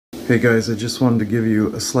Hey guys, I just wanted to give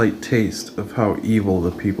you a slight taste of how evil the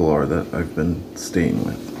people are that I've been staying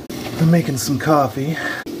with. I'm making some coffee.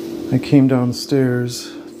 I came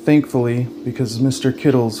downstairs, thankfully, because Mr.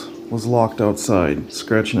 Kittles was locked outside,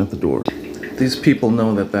 scratching at the door. These people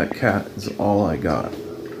know that that cat is all I got.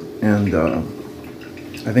 And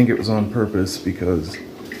I think it was on purpose because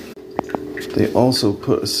they also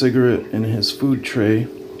put a cigarette in his food tray.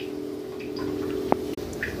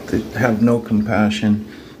 They have no compassion.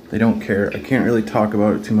 They don't care. I can't really talk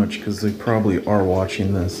about it too much because they probably are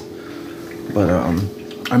watching this. But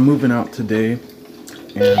I'm moving out today,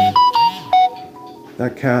 and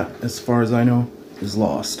that cat, as far as I know, is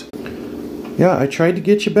lost. Yeah, I tried to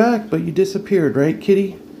get you back, but you disappeared, right,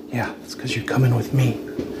 kitty? Yeah, it's because you're coming with me.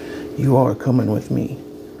 You are coming with me.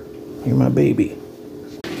 You're my baby.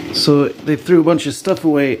 So they threw a bunch of stuff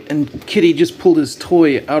away, and Kitty just pulled his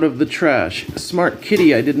toy out of the trash. Smart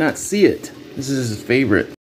kitty, I did not see it. This is his favorite.